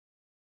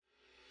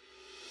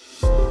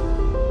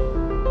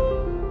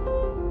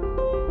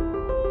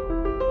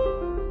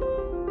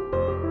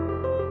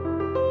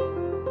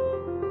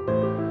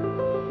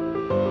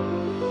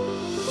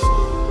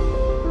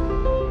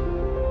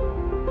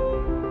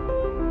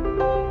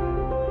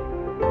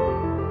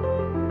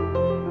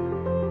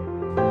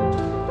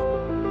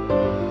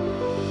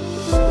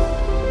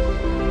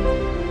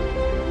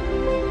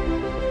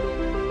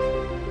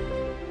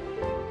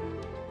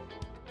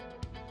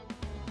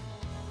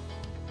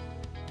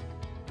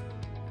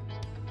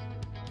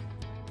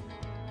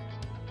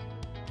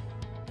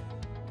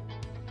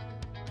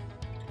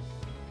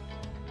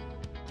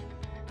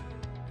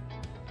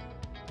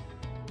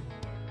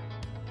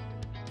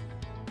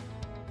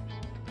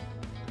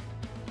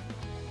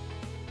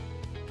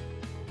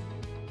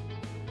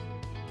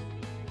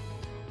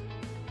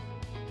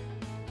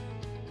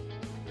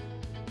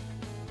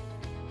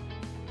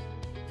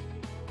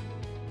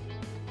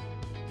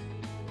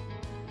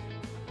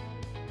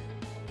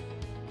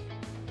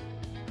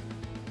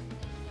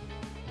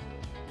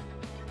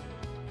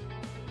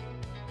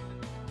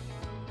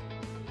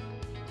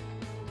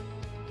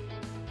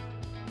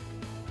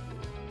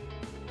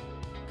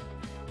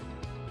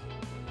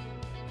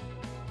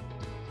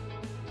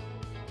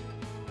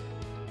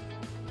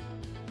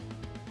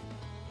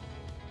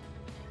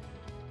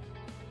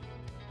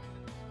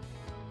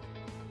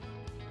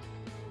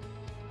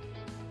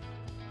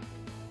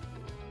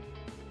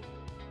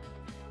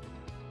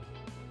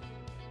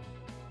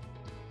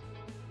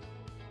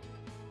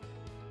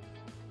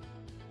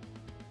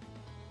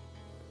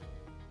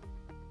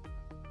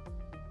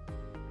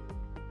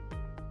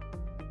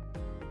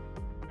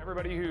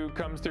Everybody who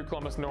comes through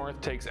Columbus North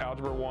takes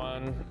Algebra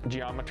 1,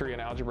 Geometry,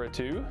 and Algebra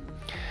 2.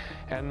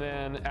 And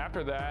then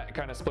after that, it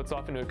kind of splits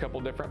off into a couple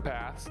different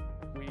paths.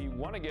 We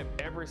want to give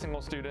every single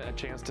student a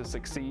chance to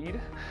succeed,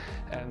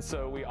 and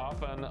so we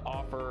often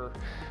offer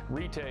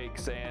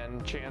retakes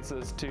and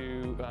chances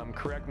to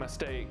correct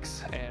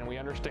mistakes, and we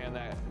understand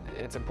that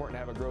it's important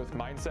to have a growth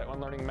mindset when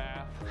learning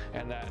math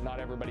and that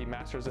not everybody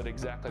masters it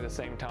exactly the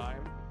same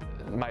time.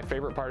 My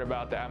favorite part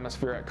about the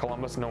atmosphere at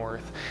Columbus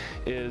North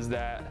is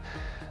that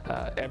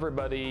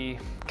everybody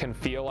can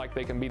feel like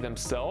they can be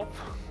themselves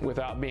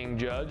without being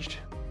judged.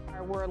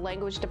 We're a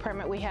language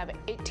department. We have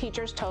 8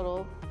 teachers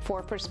total,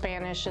 4 for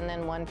Spanish and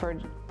then 1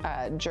 for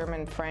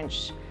German,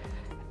 French,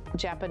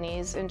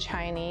 Japanese, and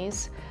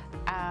Chinese.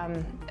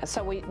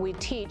 So we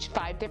teach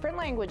 5 different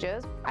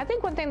languages. I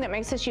think one thing that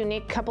makes us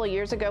unique, a couple of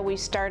years ago we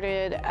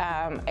started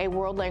a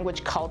world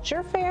language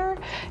culture fair,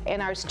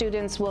 and our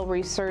students will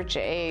research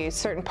a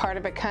certain part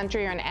of a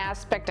country or an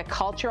aspect, a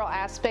cultural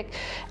aspect,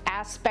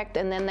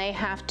 and then they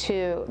have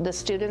to, the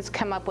students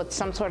come up with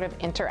some sort of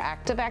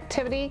interactive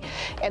activity,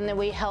 and then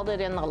we held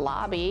it in the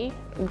lobby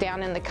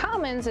down in the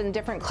commons, and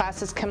different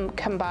classes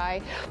come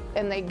by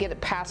and they get a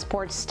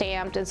passport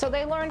stamped, and so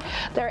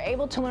they're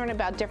able to learn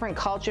about different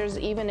cultures.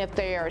 Even if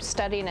they are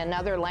studying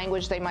another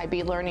language, they might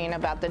be learning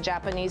about the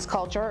Japanese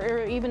culture,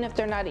 or even if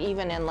they're not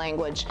even in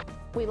language.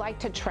 We like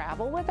to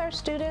travel with our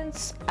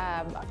students.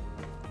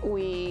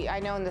 I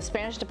know in the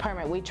Spanish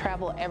department we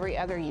travel every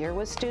other year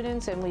with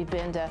students, and we've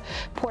been to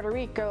Puerto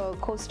Rico,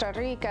 Costa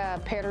Rica,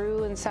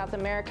 Peru, and South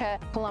America.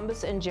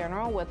 Columbus in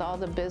general, with all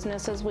the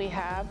businesses we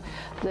have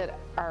that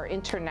are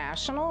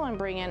international and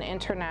bring in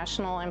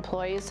international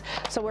employees.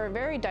 So we're a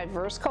very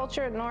diverse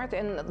culture at North,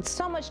 and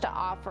so much to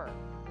offer.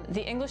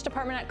 The English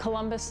department at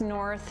Columbus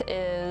North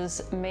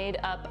is made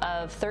up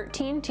of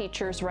 13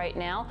 teachers right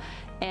now,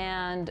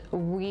 and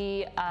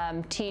we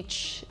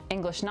teach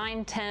English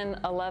 9, 10,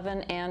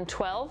 11, and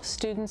 12.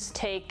 Students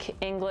take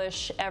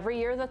English every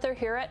year that they're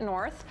here at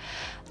North.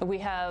 We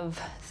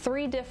have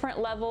 3 different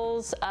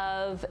levels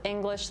of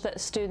English that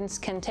students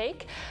can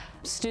take.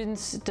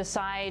 Students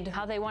decide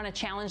how they want to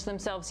challenge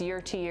themselves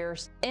year to year.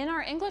 In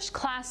our English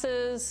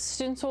classes,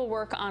 students will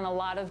work on a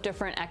lot of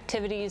different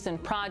activities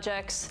and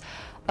projects.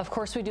 Of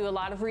course, we do a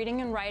lot of reading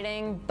and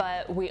writing,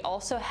 but we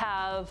also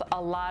have a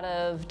lot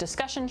of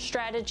discussion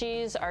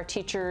strategies. Our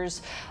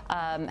teachers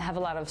have a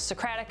lot of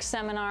Socratic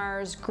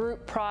seminars,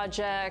 group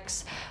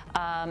projects,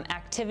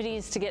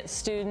 activities to get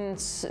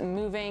students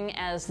moving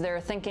as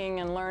they're thinking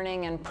and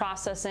learning and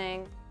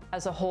processing.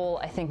 As a whole,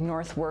 I think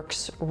North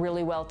works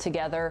really well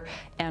together,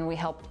 and we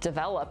help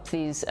develop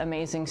these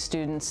amazing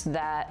students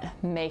that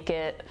make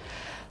it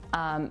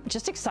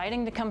just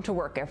exciting to come to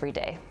work every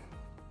day.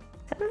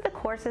 Some of the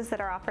courses that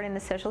are offered in the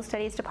Social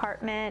Studies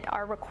department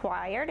are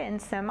required and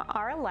some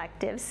are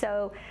elective.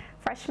 So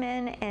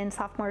freshmen and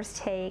sophomores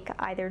take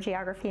either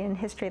Geography and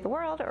History of the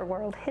World or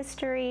World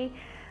History.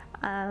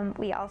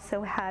 We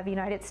also have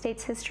United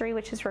States History,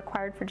 which is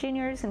required for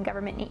juniors, and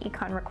Government and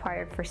Econ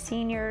required for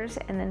seniors.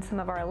 And then some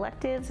of our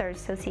electives are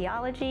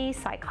Sociology,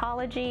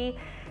 Psychology,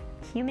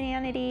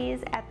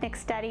 Humanities, Ethnic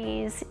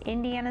Studies,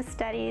 Indiana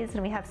Studies,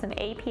 and we have some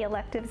AP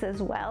electives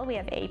as well. We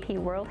have AP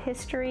World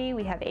History,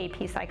 we have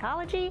AP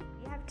Psychology.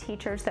 We have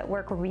teachers that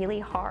work really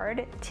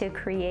hard to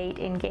create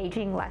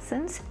engaging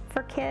lessons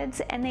for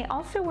kids, and they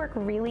also work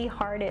really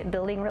hard at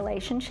building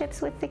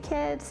relationships with the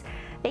kids.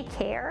 They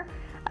care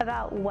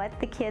about what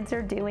the kids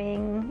are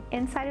doing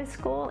inside of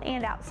school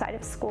and outside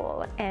of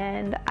school.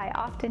 And I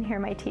often hear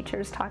my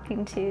teachers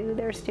talking to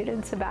their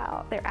students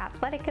about their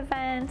athletic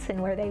events and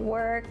where they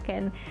work,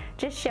 and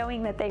just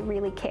showing that they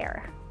really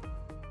care.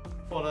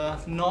 For the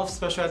North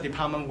Special Ed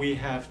Department, we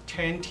have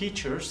 10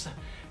 teachers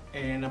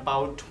and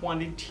about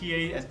 20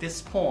 TA at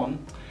this point.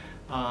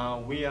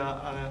 We are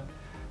a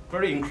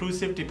very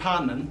inclusive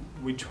department.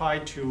 We try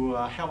to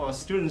help our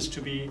students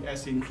to be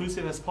as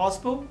inclusive as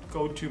possible,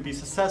 to be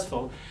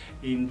successful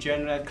in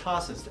general ed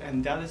classes,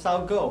 and that is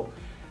our goal,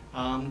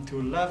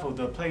 to level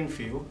the playing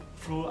field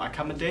through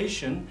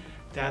accommodation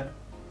that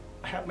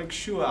make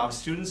sure our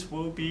students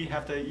will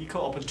have the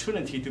equal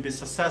opportunity to be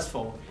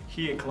successful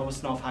here at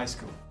Columbus North High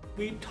School.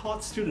 We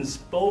taught students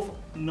both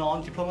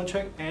non-diploma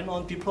track and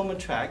on diploma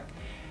track,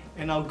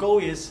 and our goal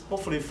is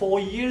hopefully 4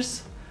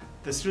 years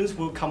the students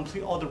will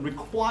complete all the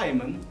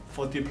requirements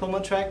for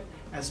diploma track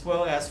as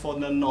well as for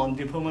the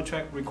non-diploma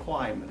track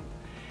requirement.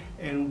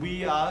 And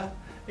we are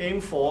aim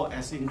for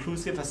as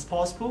inclusive as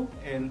possible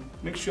and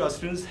make sure our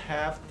students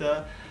have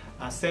the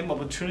same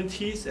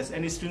opportunities as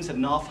any students at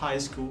North High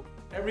School.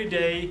 Every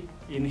day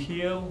in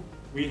here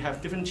we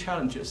have different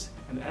challenges,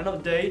 and at the end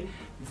of the day,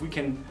 if we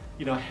can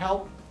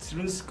help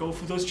students go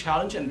through those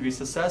challenges and be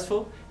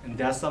successful, and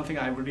that's something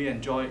I really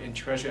enjoy and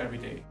treasure every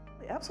day.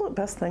 The absolute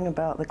best thing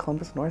about the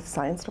Columbus North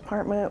Science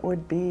Department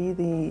would be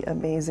the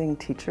amazing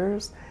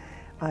teachers.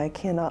 I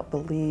cannot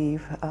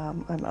believe,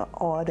 I'm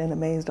awed and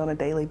amazed on a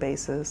daily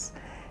basis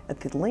at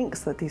the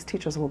lengths that these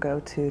teachers will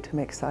go to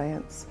make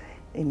science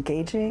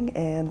engaging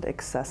and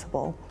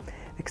accessible.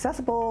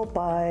 Accessible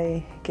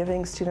by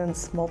giving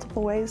students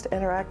multiple ways to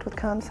interact with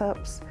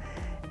concepts,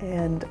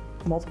 and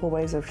multiple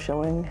ways of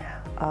showing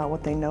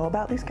what they know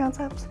about these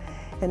concepts,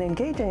 and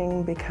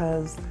engaging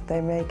because they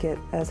make it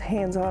as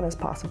hands-on as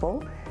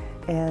possible,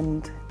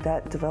 and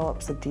that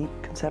develops a deep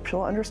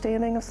conceptual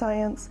understanding of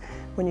science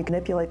when you can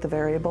manipulate the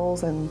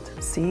variables and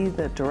see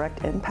the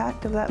direct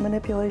impact of that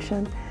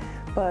manipulation,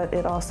 but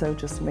it also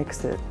just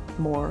makes it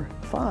more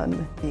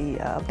fun.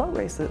 The boat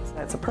races,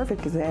 that's a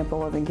perfect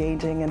example of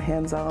engaging and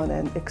hands-on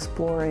and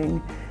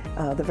exploring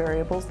the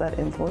variables that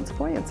influence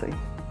buoyancy.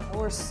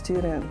 Our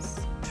students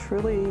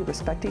truly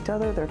respect each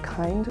other, they're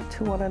kind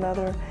to one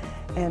another,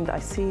 and I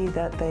see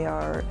that they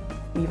are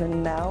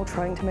even now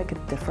trying to make a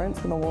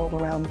difference in the world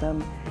around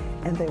them,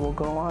 and they will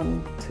go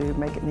on to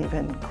make an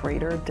even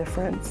greater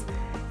difference,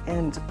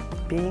 and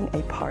being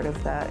a part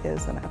of that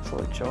is an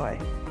absolute joy.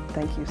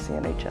 Thank you,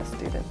 CNHS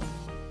students.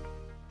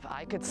 If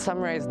I could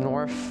summarize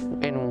North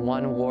in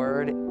one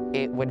word,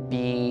 it would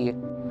be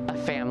a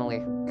family.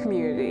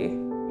 Community.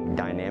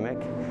 Dynamic.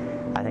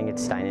 I think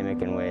it's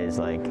dynamic in ways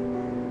like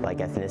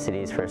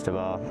ethnicities, first of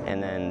all,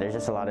 and then there's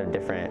just a lot of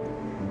different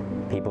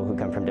people who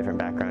come from different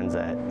backgrounds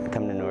that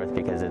come to North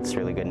because it's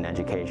really good in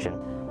education.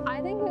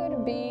 I think it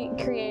would be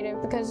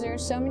creative because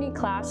there's so many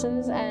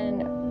classes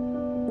and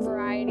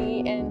variety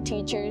in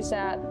teachers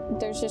that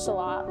there's just a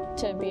lot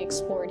to be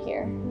explored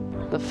here.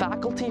 The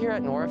faculty here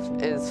at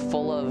North is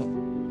full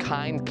of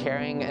kind,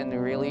 caring, and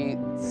really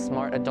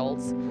smart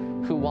adults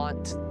who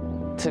want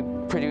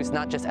to produce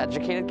not just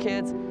educated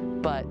kids,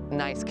 but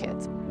nice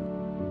kids.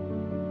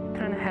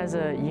 Kind of has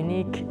a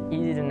unique,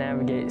 easy to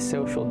navigate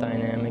social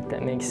dynamic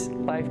that makes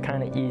life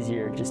kind of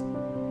easier just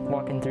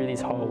walking through these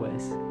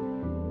hallways.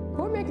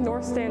 What makes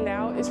North stand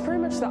out is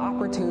pretty much the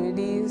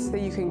opportunities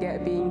that you can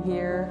get being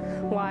here.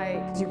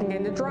 Like, you can get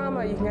into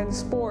drama, you can get into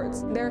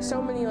sports. There are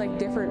so many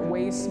different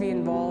ways to be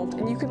involved,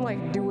 and you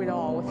can do it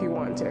all if you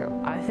want to.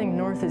 I think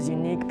North is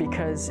unique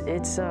because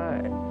it's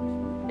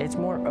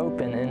more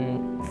open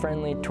and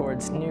friendly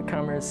towards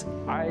newcomers.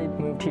 I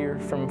moved here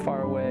from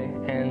far away,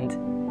 and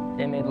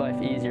it made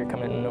life easier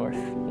coming to North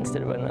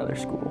instead of another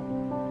school.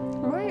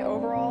 My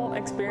overall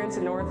experience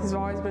at North has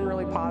always been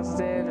really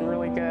positive and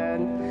really good.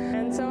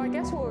 And so I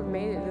guess what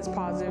made it this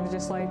positive is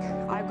just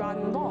I've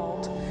gotten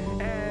involved.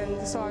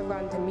 And so I've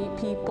gotten to meet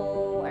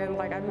people, and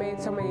I've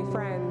made so many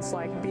friends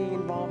being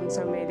involved in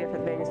so many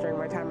different things during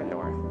my time at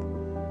North.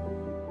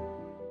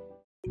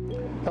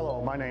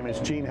 Hello, my name is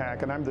Gene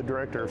Hack, and I'm the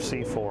director of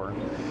C4.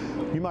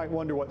 You might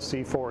wonder what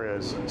C4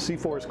 is.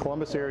 C4 is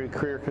Columbus Area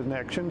Career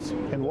Connections,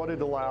 and what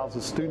it allows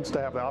is students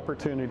to have the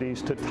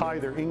opportunities to tie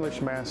their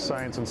English, Math,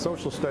 Science, and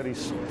Social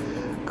Studies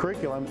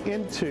curriculum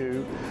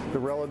into the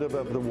relative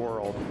of the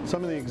world.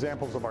 Some of the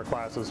examples of our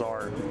classes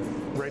are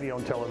radio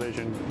and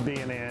television,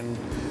 B&N,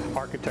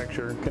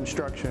 architecture,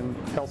 construction,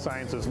 health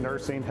sciences,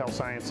 nursing, health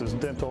sciences,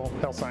 dental,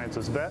 health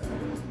sciences, vet.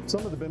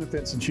 Some of the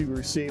benefits that you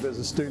receive as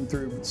a student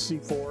through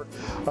C4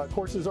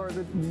 courses are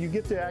that you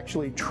get to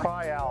actually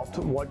try out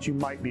what you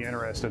might be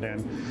interested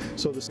in.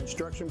 So this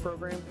instruction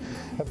program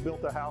have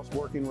built a house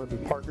working with the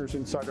partners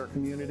inside our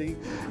community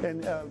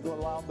and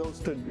allowed those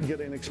to get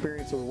an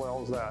experience as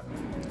well as that.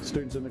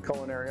 Students in the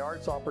culinary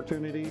arts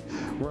opportunity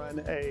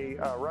run a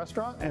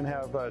restaurant and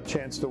have a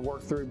chance to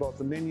work through both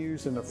the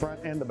menus in the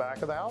front and the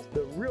back of the house.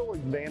 The real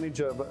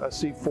advantage of a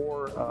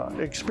C4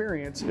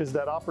 experience is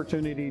that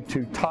opportunity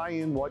to tie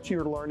in what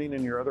you're learning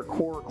in your other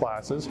core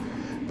classes,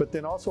 but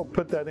then also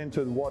put that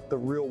into what the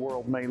real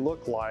world may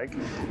look like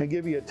and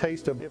give you a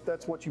taste of if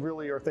that's what you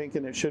really are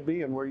thinking it should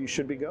be and where you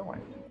should be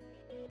going.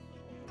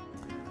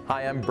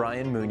 Hi, I'm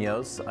Brian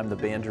Munoz. I'm the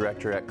band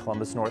director at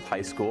Columbus North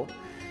High School.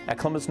 At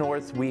Columbus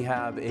North, we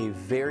have a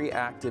very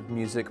active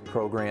music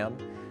program.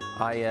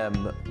 I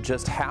am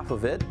just half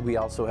of it. We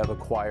also have a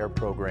choir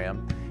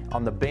program.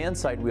 On the band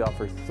side, we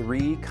offer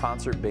 3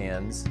 concert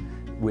bands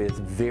with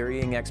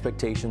varying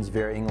expectations,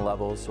 varying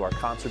levels. So our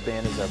concert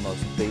band is our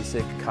most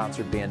basic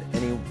concert band.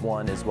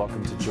 Anyone is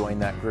welcome to join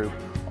that group,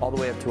 all the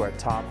way up to our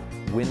top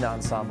wind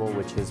ensemble,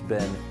 which has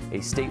been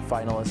a state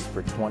finalist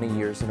for 20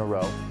 years in a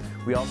row.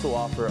 We also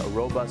offer a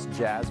robust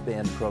jazz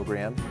band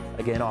program,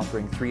 again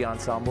offering 3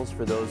 ensembles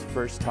for those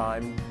first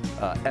time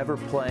ever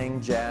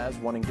playing jazz,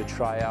 wanting to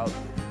try out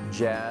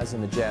jazz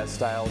and the jazz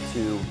style,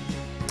 to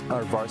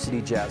our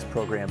varsity jazz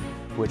program,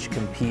 which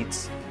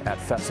competes at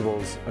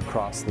festivals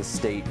across the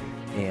state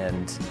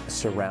and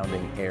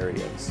surrounding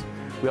areas.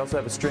 We also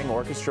have a string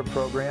orchestra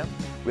program.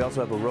 We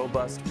also have a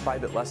robust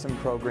private lesson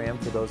program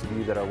for those of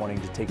you that are wanting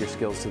to take your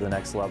skills to the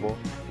next level.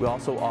 We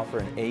also offer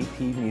an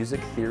AP music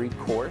theory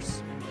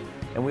course.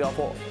 And we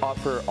also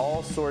offer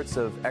all sorts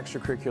of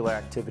extracurricular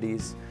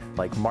activities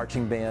like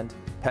marching band,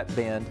 pep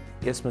band,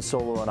 ISMA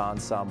solo and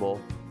ensemble,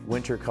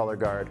 winter color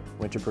guard,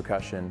 winter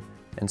percussion,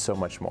 and so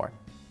much more.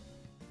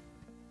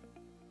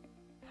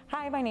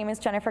 Hi, my name is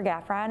Jennifer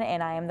Gaffron,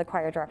 and I am the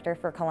choir director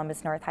for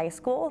Columbus North High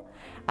School.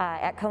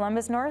 At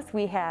Columbus North,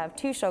 we have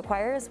 2 show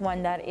choirs,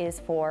 one that is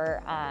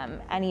for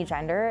any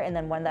gender, and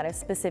then one that is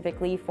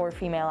specifically for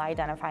female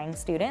identifying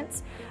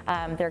students.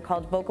 They're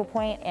called Vocal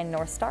Point and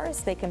North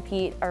Stars. They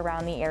compete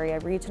around the area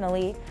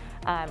regionally.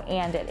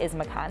 and at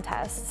ISMA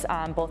contests,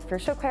 both for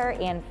show choir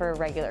and for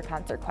regular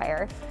concert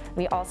choir.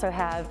 We also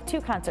have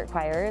 2 concert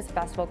choirs,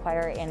 festival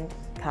choir and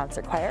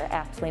concert choir,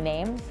 aptly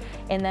named.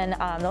 And then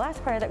the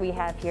last choir that we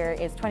have here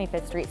is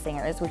 25th Street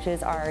Singers, which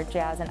is our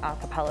jazz and a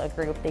cappella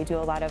group. They do a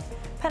lot of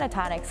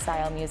pentatonic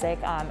style music,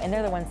 and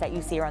they're the ones that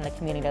you see around the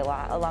community a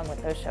lot, along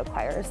with those show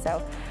choirs.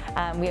 So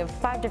we have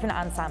 5 different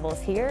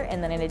ensembles here,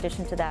 and then in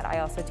addition to that, I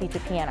also teach a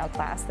piano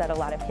class that a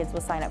lot of kids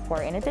will sign up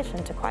for in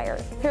addition to choir.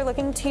 If you're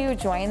looking to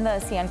join the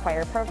CN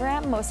Choir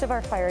program, most of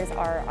our choirs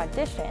are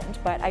auditioned,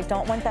 but I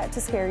don't want that to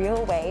scare you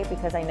away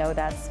because I know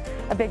that's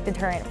a big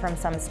deterrent from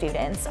some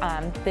students.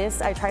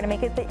 I try to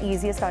make it the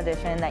easiest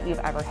audition that you've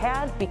ever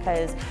had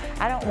because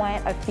I don't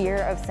want a fear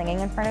of singing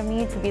in front of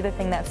me to be the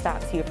thing that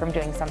stops you from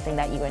doing something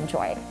that you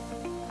enjoy.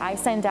 I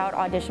send out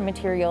audition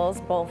materials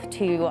both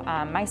to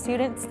my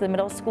students, the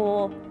middle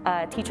school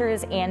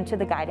teachers, and to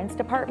the guidance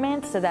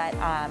department so that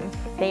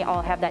they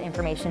all have that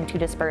information to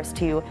disperse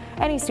to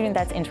any student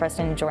that's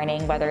interested in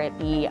joining, whether it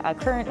be a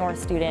current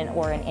North student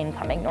or an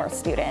incoming North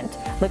student.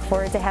 Look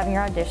forward to having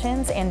your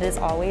auditions, and as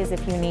always,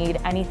 if you need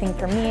anything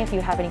from me, if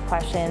you have any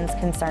questions,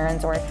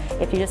 concerns, or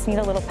if you just need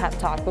a little pep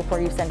talk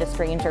before you send a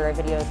stranger a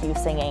video of you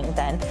singing,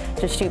 then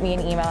just shoot me an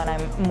email and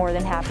I'm more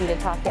than happy to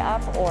talk you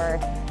up or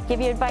give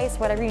you advice,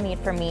 whatever you need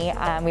from me.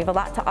 We have a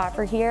lot to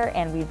offer here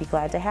and we'd be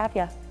glad to have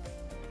you.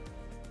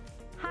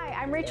 Hi,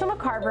 I'm Rachel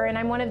McCarver and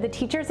I'm one of the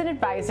teachers and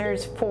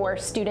advisors for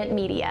student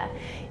media.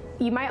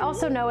 You might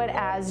also know it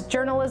as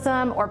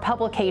journalism or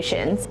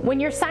publications. When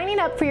you're signing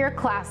up for your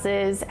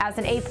classes as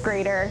an 8th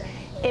grader,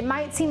 it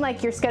might seem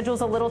like your schedule's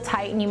a little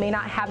tight and you may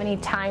not have any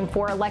time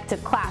for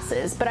elective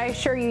classes, but I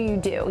assure you, you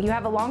do. You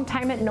have a long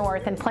time at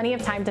North and plenty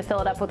of time to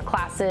fill it up with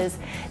classes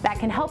that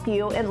can help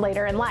you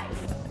later in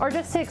life, or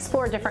just to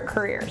explore different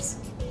careers.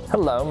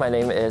 Hello, my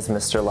name is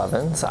Mr.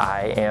 Levins.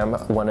 I am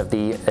one of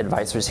the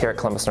advisors here at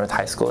Columbus North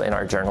High School in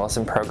our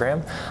journalism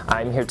program.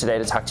 I'm here today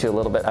to talk to you a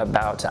little bit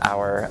about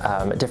our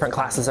different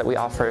classes that we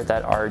offer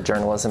that are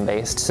journalism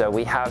based. So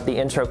we have the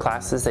intro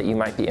classes that you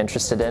might be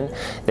interested in.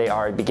 They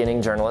are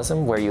beginning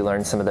journalism, where you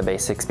learn some of the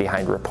basics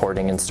behind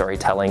reporting and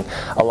storytelling,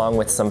 along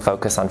with some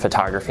focus on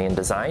photography and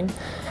design.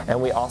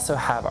 And we also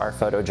have our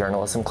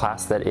photojournalism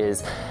class that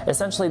is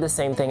essentially the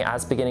same thing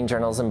as beginning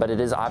journalism, but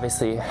it is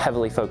obviously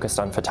heavily focused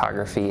on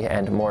photography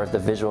and more of the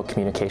visual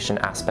communication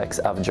aspects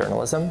of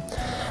journalism.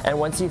 And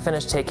once you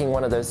finish taking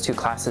one of those 2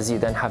 classes, you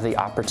then have the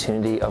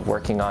opportunity of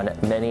working on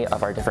many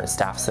of our different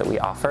staffs that we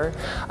offer.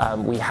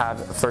 We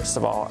have, first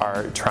of all,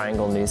 our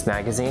Triangle News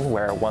magazine,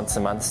 where once a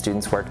month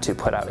students work to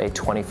put out a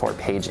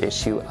 24-page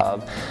issue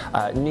of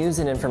news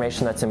and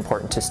information that's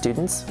important to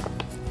students.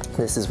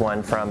 This is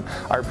one from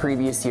our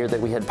previous year that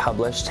we had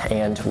published,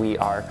 and we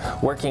are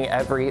working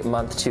every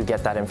month to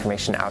get that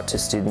information out to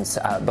students,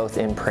 both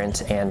in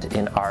print and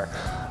in our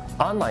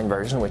online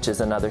version, which is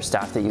another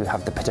staff that you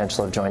have the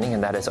potential of joining,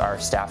 and that is our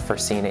staff for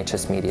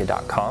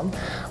cnhsmedia.com,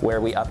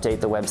 where we update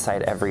the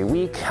website every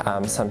week,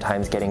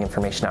 sometimes getting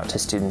information out to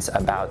students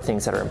about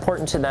things that are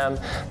important to them,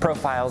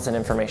 profiles and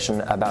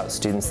information about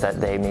students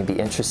that they may be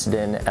interested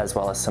in, as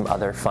well as some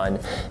other fun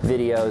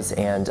videos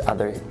and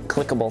other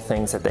clickable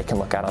things that they can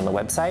look at on the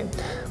website,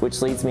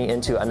 which leads me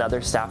into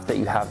another staff that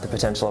you have the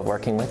potential of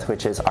working with,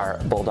 which is our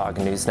Bulldog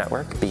News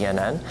Network,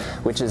 BNN,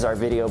 which is our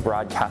video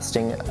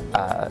broadcasting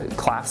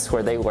class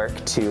where they work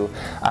to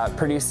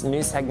produce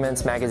news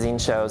segments, magazine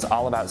shows,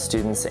 all about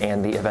students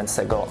and the events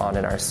that go on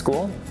in our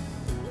school.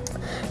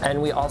 And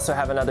we also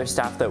have another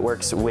staff that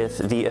works with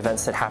the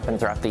events that happen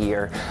throughout the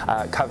year,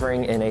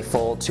 covering in a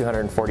full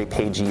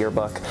 240-page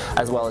yearbook,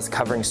 as well as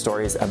covering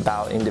stories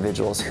about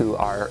individuals who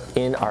are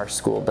in our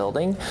school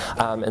building.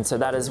 And so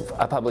that is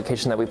a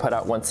publication that we put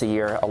out once a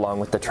year,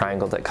 along with the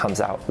Triangle that comes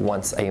out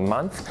once a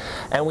month.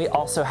 And we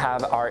also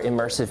have our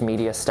immersive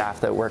media staff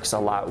that works a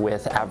lot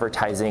with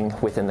advertising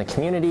within the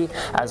community,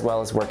 as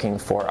well as working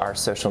for our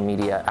social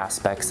media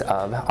aspects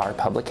of our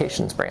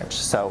publications branch.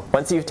 So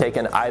once you've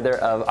taken either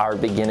of our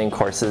beginning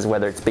courses,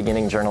 whether it's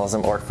beginning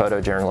journalism or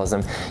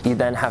photojournalism, you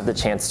then have the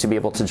chance to be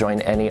able to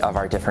join any of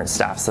our different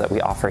staffs that we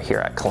offer here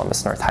at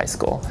Columbus North High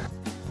School.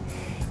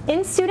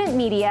 In student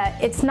media,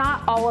 it's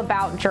not all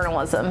about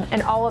journalism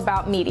and all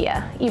about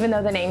media, even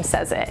though the name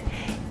says it.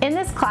 In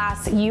this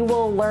class, you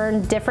will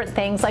learn different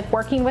things like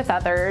working with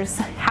others,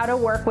 how to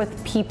work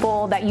with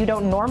people that you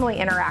don't normally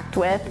interact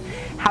with,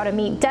 how to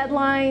meet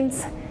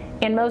deadlines,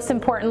 and most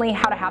importantly,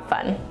 how to have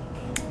fun.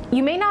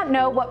 You may not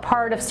know what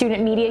part of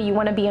student media you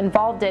want to be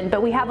involved in,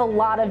 but we have a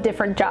lot of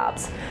different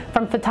jobs,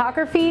 from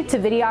photography to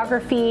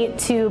videography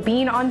to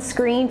being on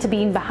screen to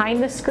being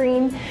behind the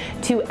screen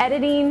to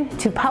editing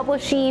to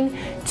publishing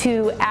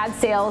to ad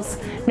sales.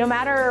 No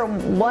matter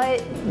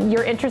what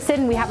you're interested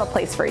in, we have a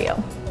place for you.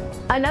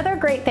 Another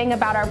great thing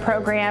about our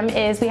program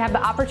is we have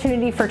the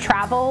opportunity for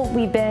travel.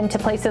 We've been to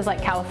places like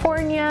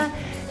California,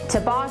 to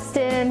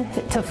Boston,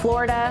 to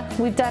Florida.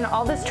 We've done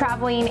all this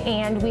traveling,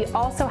 and we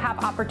also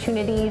have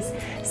opportunities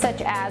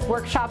such as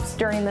workshops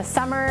during the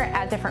summer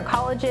at different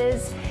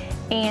colleges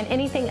and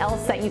anything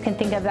else that you can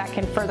think of that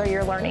can further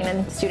your learning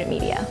in student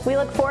media. We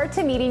look forward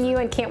to meeting you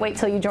and can't wait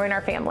till you join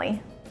our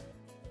family.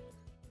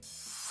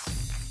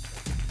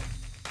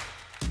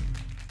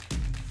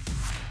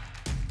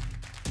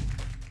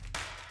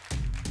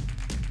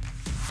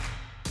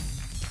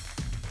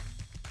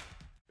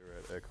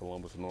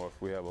 Columbus North,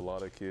 we have a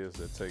lot of kids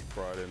that take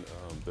pride in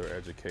their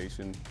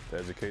education, the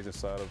education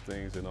side of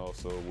things, and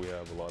also we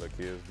have a lot of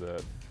kids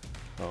that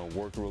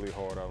work really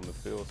hard out in the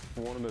field.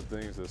 One of the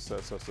things that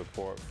sets us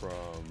apart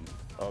from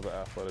other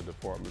athletic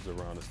departments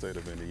around the state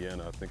of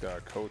Indiana, I think our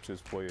coaches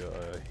play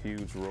a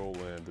huge role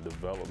in the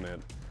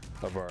development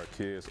of our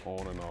kids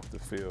on and off the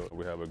field.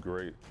 We have a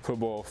great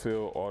football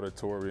field,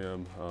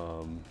 auditorium.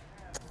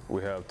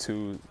 We have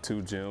two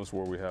gyms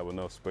where we have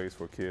enough space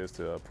for kids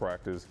to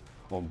practice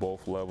on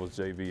both levels,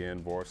 JV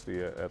and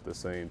varsity at the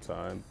same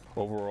time.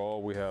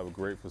 Overall, we have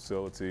great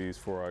facilities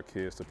for our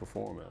kids to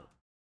perform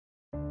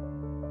at.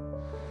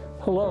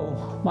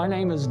 Hello, my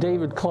name is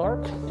David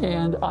Clark,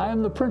 and I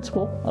am the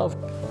principal of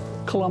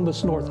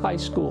Columbus North High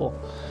School.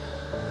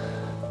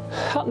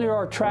 Out near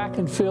our track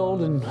and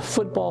field and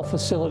football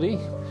facility,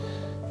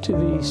 to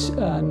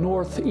the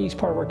northeast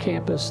part of our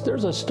campus,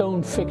 there's a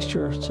stone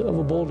fixture of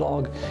a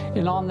bulldog,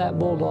 and on that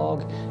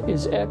bulldog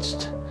is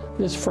etched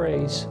this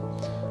phrase,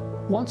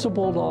 "Once a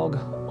bulldog,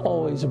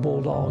 always a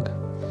bulldog."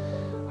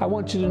 I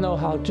want you to know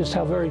just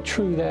how very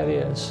true that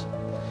is.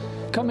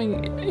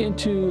 Coming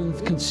into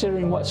and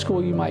considering what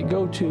school you might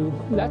go to,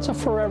 that's a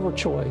forever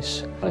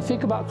choice. When I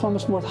think about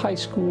Columbus North High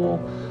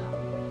School,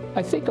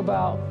 I think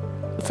about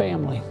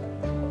family,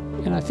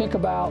 and I think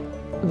about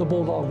the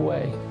Bulldog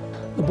Way.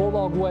 The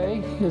Bulldog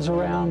Way is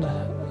around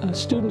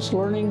students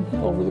learning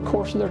over the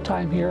course of their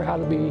time here how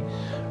to be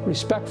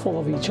respectful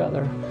of each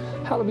other,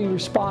 how to be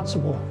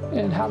responsible,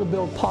 and how to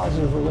build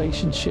positive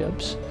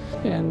relationships.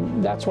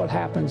 And that's what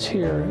happens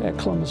here at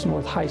Columbus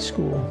North High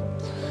School.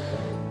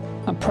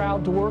 I'm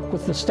proud to work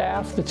with the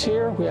staff that's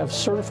here. We have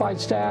certified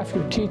staff,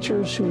 your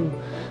teachers, who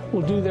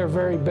will do their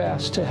very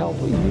best to help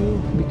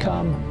you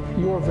become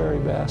your very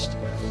best.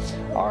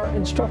 Our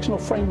instructional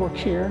framework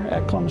here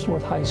at Columbus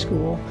North High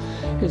School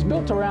is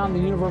built around the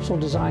universal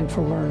design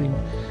for learning.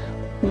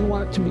 We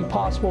want it to be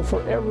possible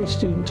for every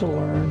student to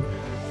learn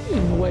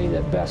in the way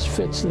that best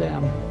fits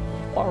them.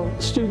 Our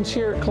students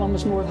here at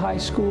Columbus North High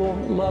School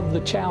love the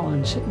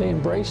challenge. They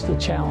embrace the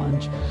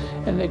challenge,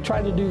 and they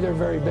try to do their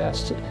very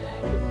best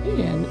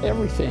in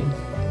everything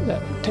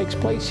that takes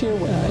place here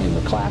in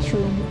the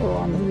classroom or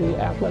on the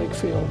athletic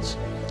fields.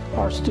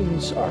 Our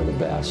students are the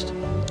best.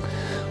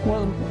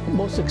 One of the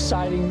most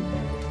exciting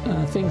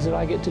things that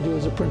I get to do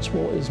as a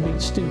principal is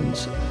meet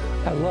students.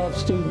 I love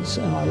students,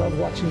 and I love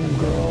watching them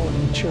grow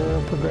and mature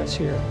and progress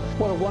here.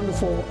 What a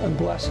wonderful and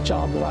blessed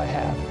job that I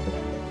have.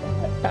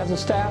 As a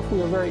staff,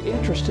 we are very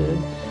interested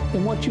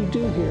in what you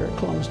do here at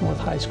Columbus North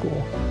High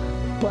School.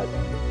 But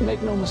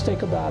make no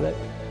mistake about it,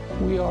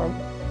 we are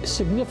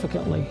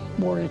significantly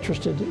more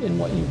interested in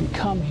what you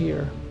become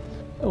here.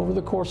 Over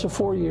the course of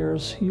 4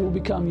 years, you will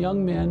become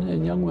young men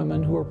and young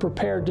women who are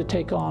prepared to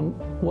take on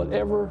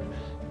whatever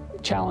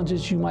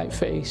challenges you might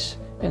face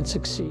and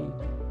succeed.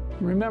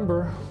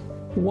 Remember,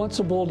 once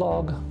a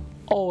bulldog,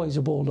 always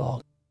a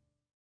bulldog.